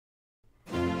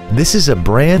This is a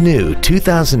brand new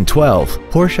 2012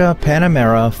 Porsche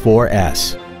Panamera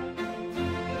 4S.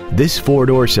 This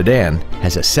four-door sedan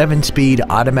has a 7-speed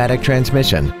automatic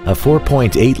transmission, a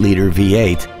 4.8-liter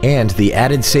V8, and the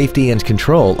added safety and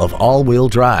control of all-wheel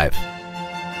drive.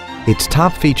 Its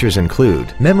top features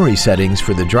include memory settings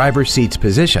for the driver's seat's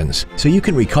positions, so you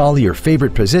can recall your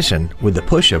favorite position with the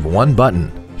push of one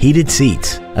button, heated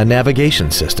seats, a navigation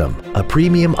system, a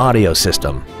premium audio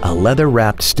system, a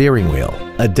leather-wrapped steering wheel,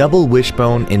 a double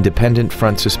wishbone independent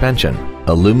front suspension,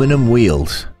 aluminum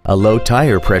wheels, a low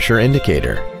tire pressure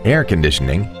indicator, air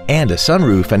conditioning, and a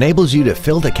sunroof enables you to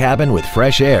fill the cabin with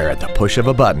fresh air at the push of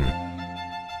a button.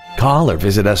 Call or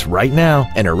visit us right now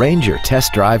and arrange your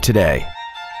test drive today.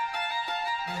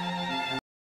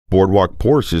 Boardwalk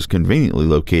Porsche is conveniently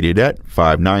located at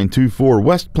 5924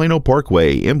 West Plano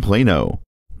Parkway in Plano.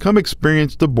 Come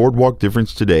experience the Boardwalk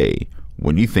difference today.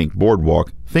 When you think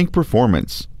Boardwalk, think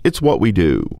performance. It's what we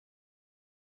do.